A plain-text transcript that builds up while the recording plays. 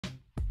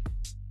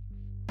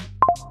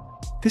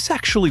This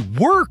actually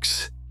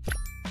works!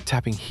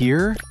 Tapping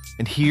here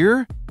and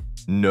here?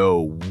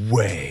 No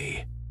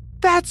way!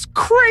 That's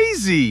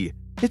crazy!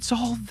 It's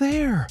all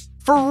there,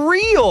 for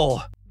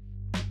real!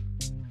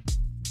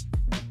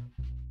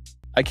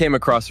 I came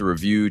across a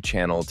review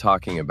channel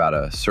talking about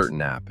a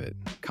certain app. It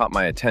caught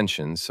my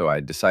attention, so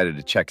I decided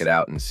to check it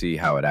out and see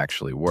how it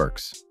actually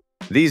works.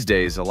 These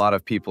days, a lot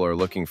of people are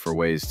looking for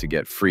ways to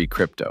get free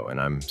crypto,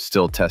 and I'm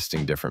still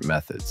testing different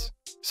methods.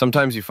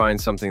 Sometimes you find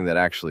something that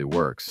actually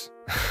works.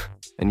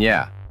 And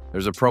yeah,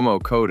 there's a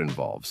promo code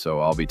involved, so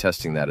I'll be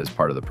testing that as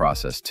part of the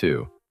process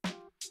too.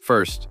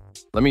 First,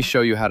 let me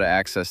show you how to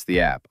access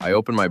the app. I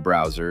open my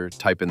browser,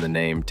 type in the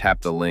name,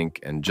 tap the link,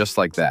 and just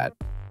like that,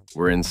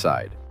 we're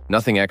inside.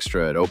 Nothing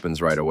extra, it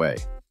opens right away.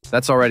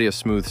 That's already a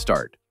smooth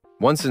start.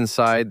 Once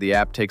inside, the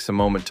app takes a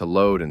moment to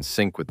load and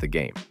sync with the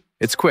game.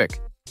 It's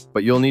quick,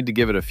 but you'll need to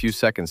give it a few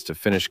seconds to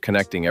finish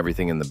connecting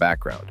everything in the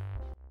background.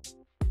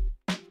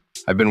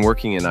 I've been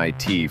working in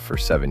IT for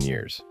 7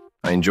 years.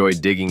 I enjoy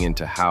digging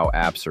into how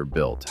apps are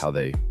built, how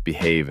they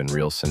behave in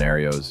real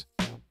scenarios,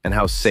 and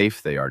how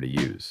safe they are to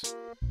use.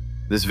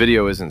 This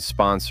video isn't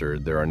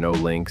sponsored, there are no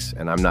links,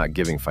 and I'm not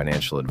giving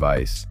financial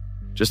advice,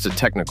 just a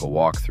technical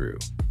walkthrough.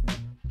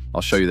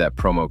 I'll show you that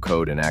promo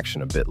code in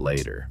action a bit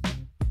later.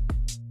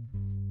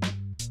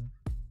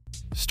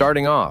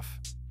 Starting off,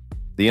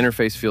 the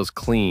interface feels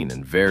clean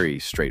and very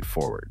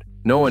straightforward.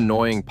 No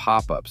annoying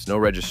pop-ups, no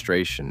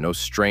registration, no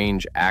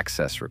strange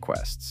access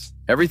requests.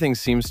 Everything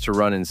seems to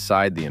run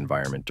inside the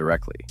environment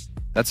directly.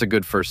 That's a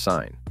good first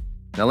sign.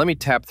 Now let me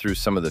tap through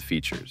some of the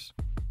features.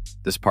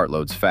 This part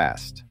loads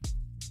fast.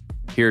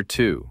 Here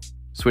too,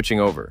 switching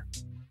over.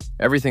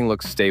 Everything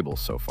looks stable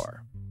so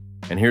far.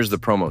 And here's the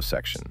promo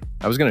section.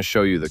 I was going to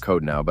show you the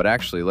code now, but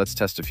actually let's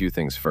test a few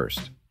things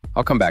first.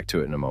 I'll come back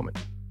to it in a moment.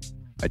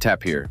 I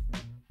tap here,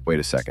 wait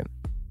a second,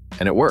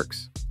 and it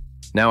works.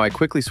 Now I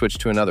quickly switch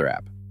to another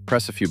app,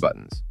 press a few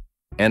buttons,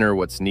 enter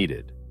what's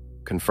needed,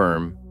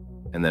 confirm,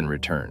 and then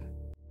return.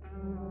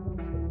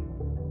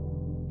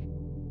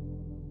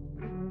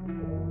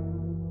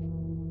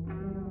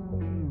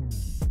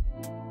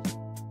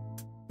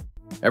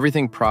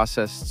 Everything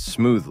processed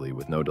smoothly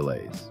with no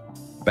delays.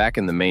 Back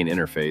in the main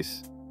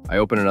interface, I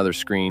open another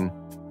screen,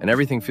 and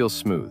everything feels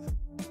smooth.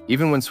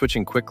 Even when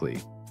switching quickly,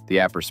 the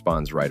app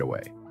responds right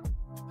away.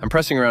 I'm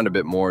pressing around a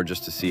bit more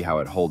just to see how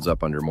it holds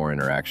up under more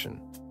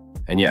interaction.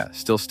 And yeah,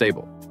 still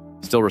stable,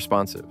 still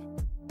responsive.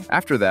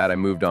 After that, I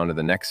moved on to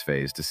the next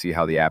phase to see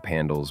how the app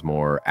handles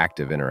more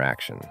active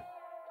interaction.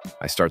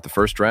 I start the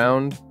first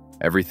round,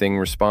 everything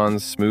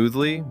responds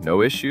smoothly,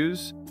 no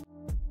issues.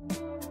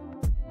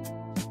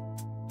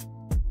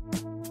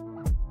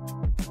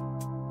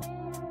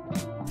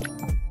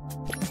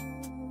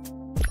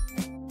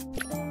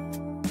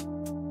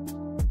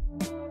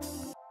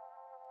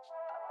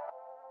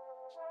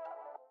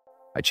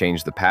 I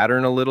change the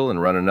pattern a little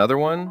and run another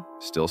one,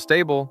 still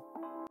stable.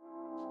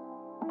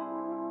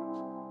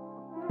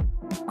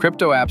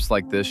 Crypto apps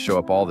like this show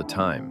up all the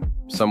time.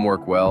 Some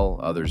work well,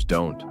 others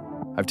don't.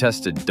 I've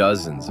tested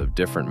dozens of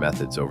different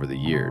methods over the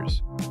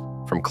years,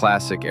 from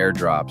classic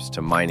airdrops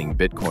to mining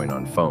Bitcoin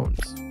on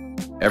phones.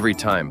 Every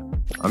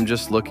time, I'm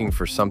just looking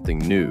for something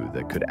new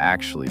that could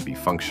actually be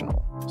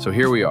functional. So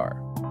here we are,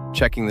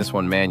 checking this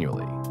one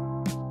manually.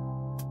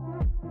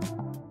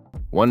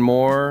 One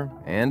more,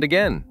 and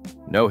again,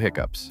 no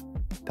hiccups.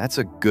 That's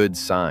a good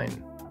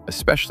sign,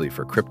 especially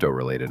for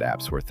crypto-related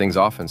apps where things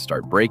often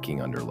start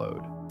breaking under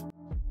load.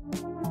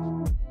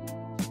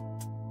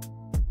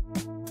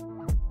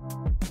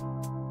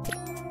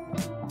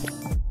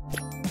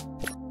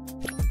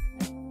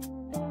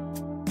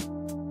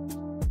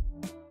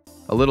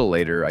 A little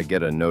later, I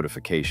get a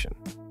notification.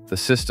 The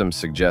system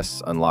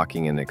suggests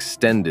unlocking an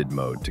extended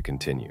mode to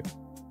continue.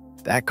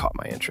 That caught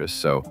my interest,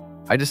 so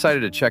I decided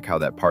to check how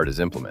that part is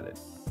implemented.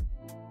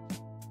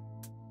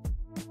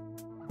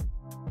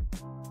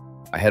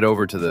 I head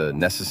over to the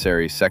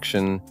necessary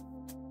section,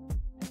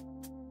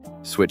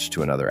 switch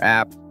to another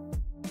app,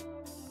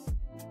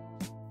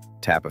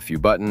 tap a few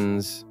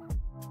buttons,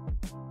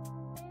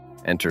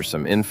 enter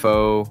some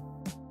info,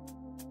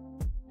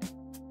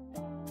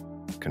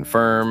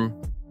 confirm,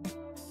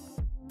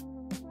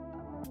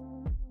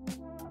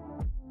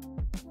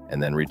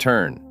 and then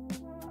return.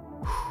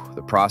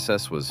 The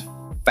process was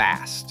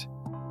fast.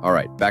 All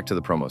right, back to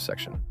the promo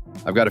section.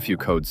 I've got a few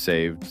codes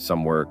saved,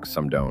 some work,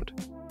 some don't.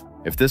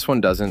 If this one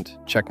doesn't,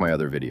 check my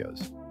other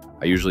videos.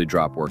 I usually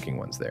drop working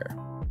ones there.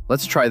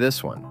 Let's try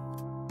this one.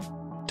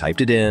 Typed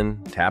it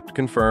in, tapped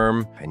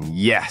confirm, and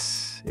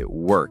yes, it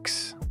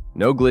works.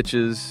 No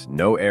glitches,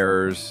 no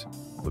errors.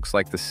 Looks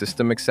like the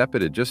system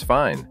accepted it just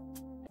fine.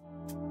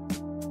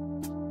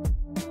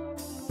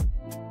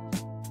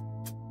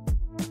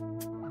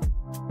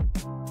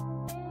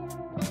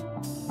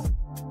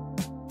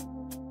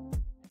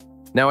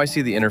 Now I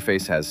see the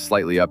interface has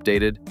slightly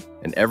updated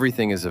and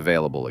everything is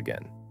available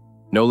again.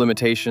 No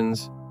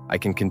limitations, I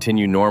can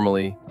continue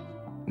normally.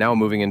 Now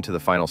moving into the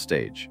final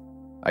stage.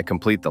 I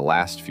complete the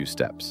last few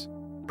steps.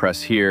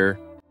 Press here.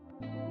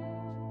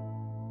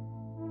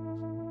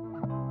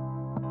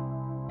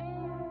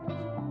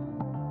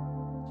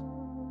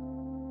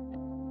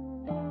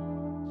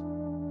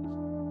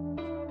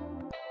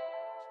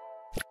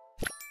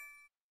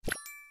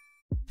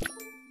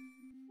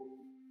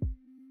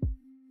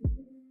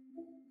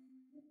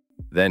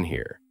 then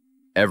here.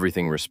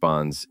 Everything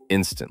responds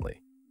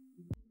instantly.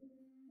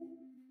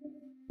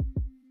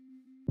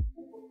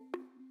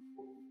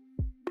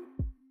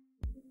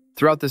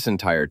 Throughout this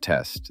entire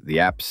test, the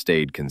app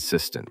stayed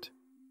consistent.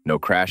 No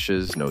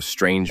crashes, no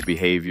strange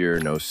behavior,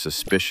 no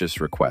suspicious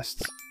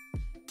requests.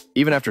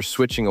 Even after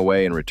switching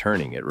away and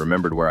returning, it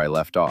remembered where I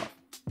left off.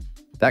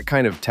 That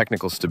kind of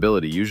technical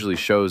stability usually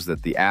shows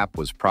that the app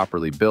was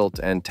properly built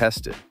and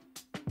tested.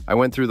 I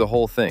went through the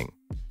whole thing,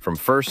 from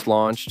first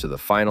launch to the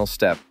final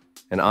step,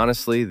 and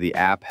honestly, the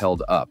app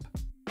held up.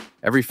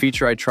 Every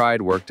feature I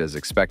tried worked as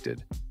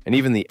expected, and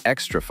even the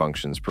extra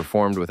functions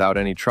performed without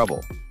any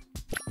trouble.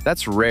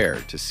 That's rare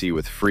to see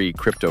with free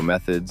crypto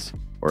methods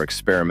or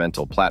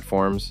experimental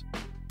platforms.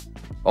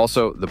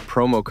 Also, the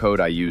promo code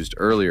I used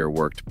earlier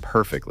worked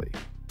perfectly.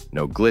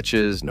 No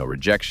glitches, no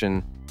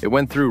rejection. It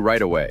went through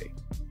right away.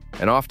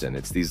 And often,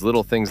 it's these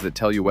little things that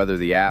tell you whether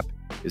the app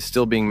is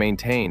still being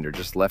maintained or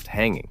just left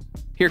hanging.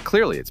 Here,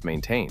 clearly, it's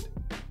maintained.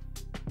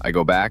 I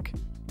go back,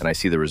 and I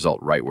see the result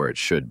right where it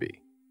should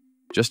be.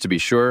 Just to be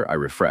sure, I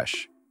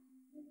refresh.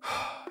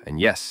 And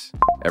yes,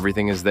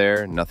 everything is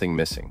there, nothing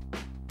missing.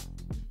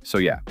 So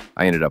yeah,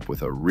 I ended up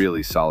with a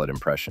really solid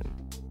impression.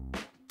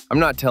 I'm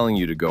not telling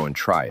you to go and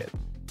try it.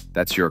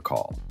 That's your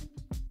call.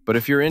 But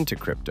if you're into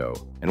crypto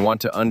and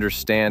want to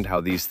understand how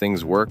these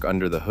things work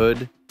under the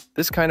hood,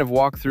 this kind of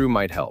walkthrough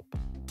might help.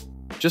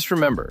 Just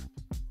remember,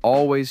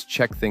 always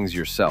check things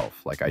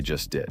yourself like I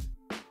just did.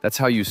 That's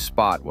how you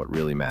spot what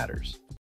really matters.